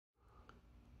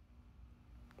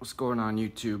What's going on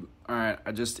YouTube? Alright,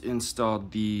 I just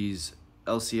installed these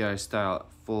LCI style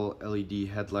full LED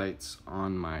headlights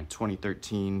on my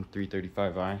 2013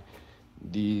 335i.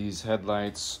 These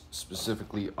headlights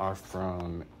specifically are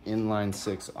from Inline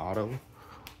 6 Auto,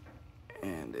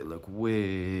 and they look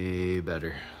way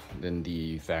better than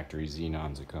the factory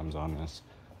xenons it comes on this.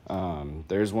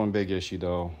 There's one big issue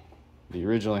though. The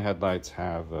original headlights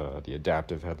have the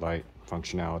adaptive headlight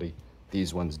functionality.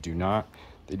 These ones do not.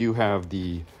 They do have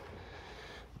the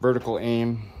vertical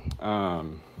aim,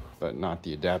 but not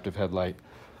the adaptive headlight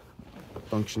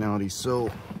functionality. So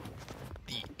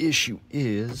the issue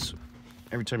is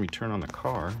every time you turn on the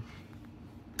car,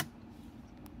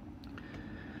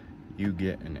 you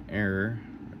get an error.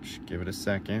 Just give it a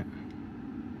second.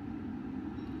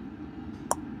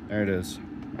 There it is.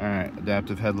 All right,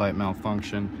 adaptive headlight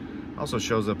malfunction. Also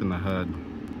shows up in the HUD.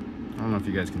 I don't know if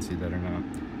you guys can see that or not.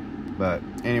 But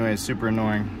anyway, it's super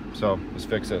annoying. So let's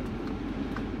fix it.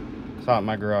 It's hot in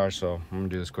my garage, so I'm gonna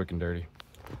do this quick and dirty.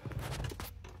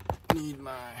 Need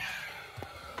my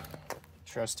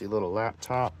trusty little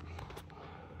laptop.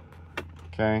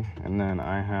 Okay, and then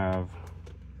I have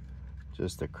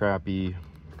just a crappy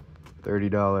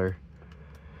 $30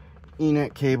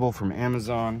 enet cable from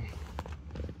Amazon.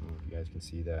 I don't know if you guys can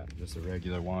see that. Just a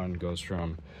regular one. Goes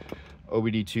from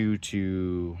OBD2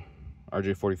 to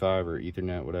RJ45 or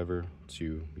Ethernet, whatever,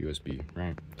 to USB,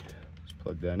 right? Just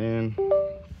plug that in.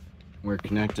 We're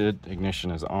connected,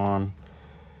 ignition is on,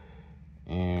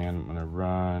 and I'm gonna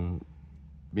run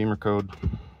bimmercode. If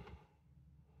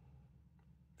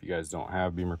you guys don't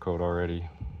have bimmercode already, you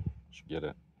should get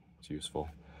it, it's useful.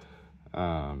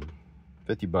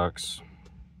 50 bucks.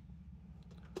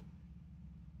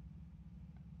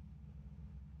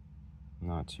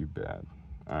 Not too bad.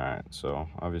 All right, so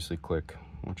obviously click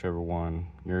whichever one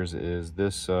yours is.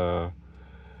 This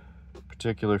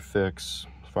particular fix,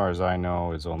 as far as I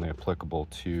know, is only applicable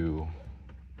to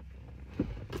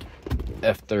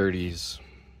F30s,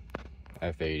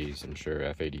 F80s, I'm sure,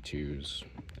 F82s,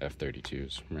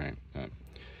 F32s, right?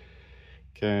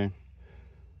 Okay,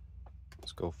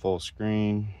 let's go full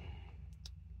screen,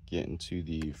 get into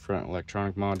the front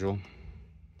electronic module.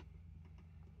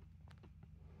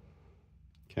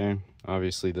 Okay,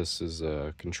 obviously this is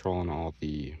controlling all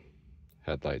the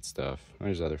headlight stuff.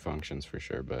 There's other functions for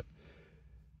sure, but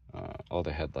all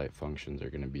the headlight functions are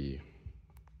going to be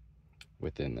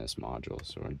within this module.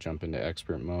 So we're going to jump into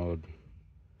expert mode.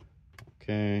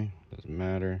 Okay, doesn't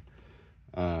matter.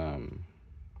 I don't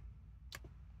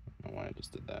know why I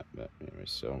just did that, but anyway,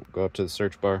 so go up to the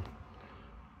search bar.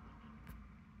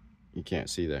 You can't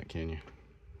see that, can you?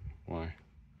 Why?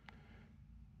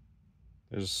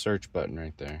 There's a search button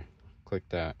right there. Click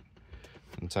that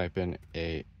and type in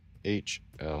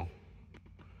AHL.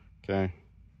 Okay,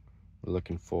 we're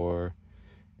looking for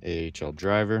AHL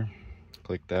driver.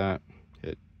 Click that.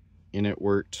 Hit enet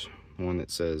wort, one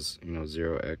that says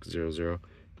 0x00.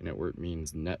 Enet wort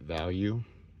means net value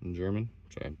in German,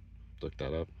 which I looked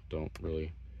that up. Don't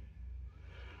really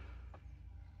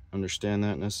understand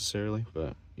that necessarily,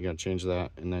 but you gotta change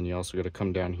that. And then you also gotta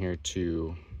come down here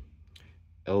to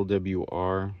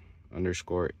LWR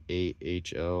underscore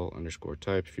AHL underscore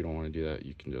type. If you don't want to do that,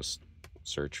 you can just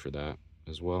search for that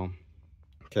as well.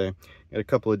 Okay, got a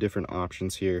couple of different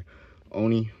options here.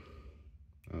 Oni,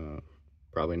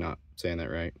 probably not saying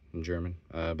that right in German,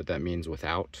 but that means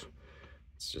without.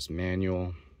 It's just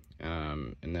manual.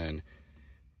 And then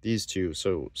these two,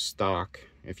 so stock,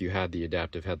 if you had the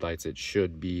adaptive headlights, it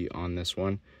should be on this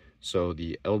one. So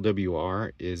the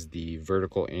LWR is the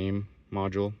vertical aim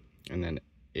module, and then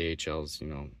AHL's,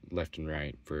 left and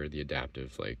right for the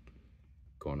adaptive, like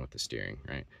going with the steering,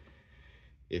 right?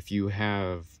 If you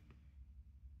have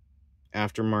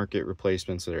aftermarket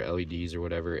replacements that are LEDs or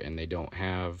whatever, and they don't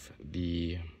have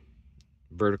the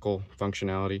vertical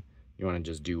functionality, you want to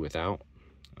just do without.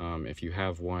 If you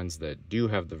have ones that do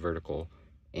have the vertical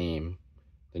aim,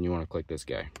 then you want to click this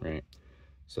guy, right?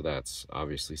 So that's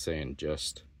obviously saying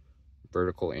just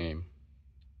vertical aim.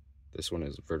 This one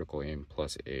is vertical aim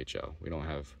plus AHL. We don't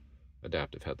have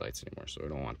adaptive headlights anymore, so we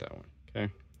don't want that one. Okay,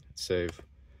 hit save.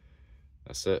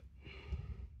 That's it.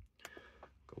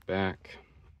 Go back.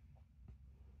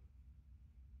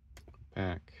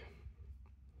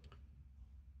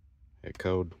 Hit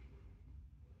code.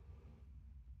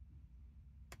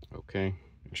 Okay,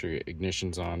 make sure your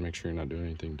ignition's on. Make sure you're not doing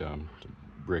anything dumb to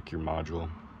brick your module.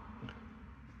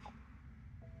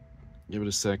 Give it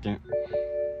a second.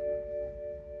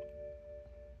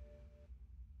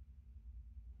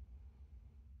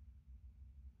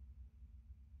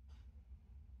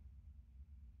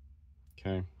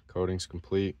 Okay, coding's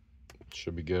complete.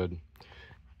 Should be good.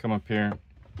 Come up here,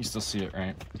 You still see it,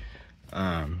 right?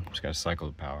 Just gotta cycle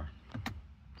the power.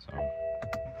 So,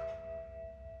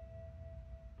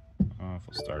 if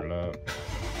we'll start it up.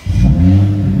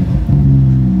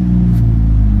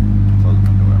 Close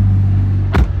my door.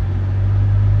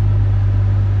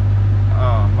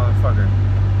 Oh, motherfucker.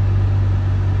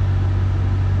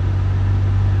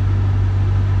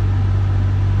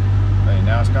 Wait,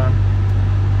 now it's gone?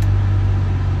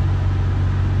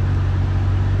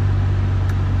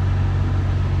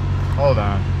 Hold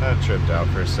on, that tripped out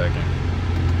for a second.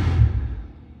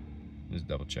 Just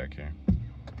double check here.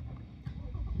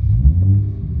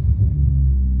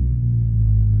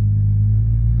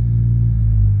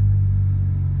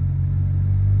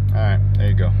 Alright, there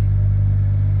you go.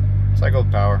 Cycle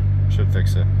power, should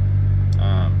fix it.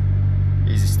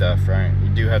 Easy stuff, right? You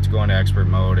do have to go into expert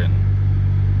mode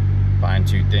and fine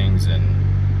tune things and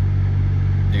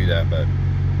do that, but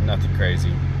nothing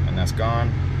crazy. And that's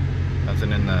gone.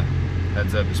 Nothing in the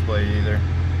heads up display either,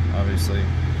 obviously.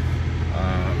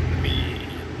 Let me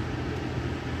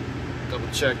double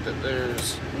check that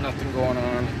there's nothing going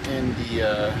on in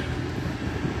the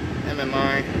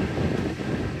MMI,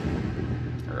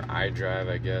 or iDrive,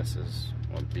 I guess is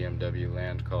what BMW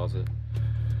Land calls it.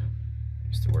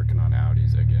 Used to working on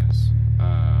Audis, I guess.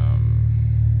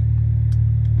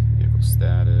 Vehicle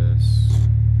status.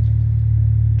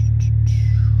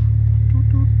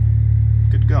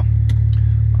 Good to go.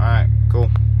 Alright,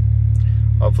 cool.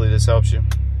 Hopefully this helps you.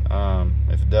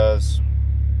 If it does,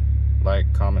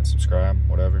 like, comment, subscribe,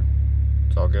 whatever.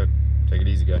 It's all good. Take it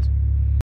easy, guys.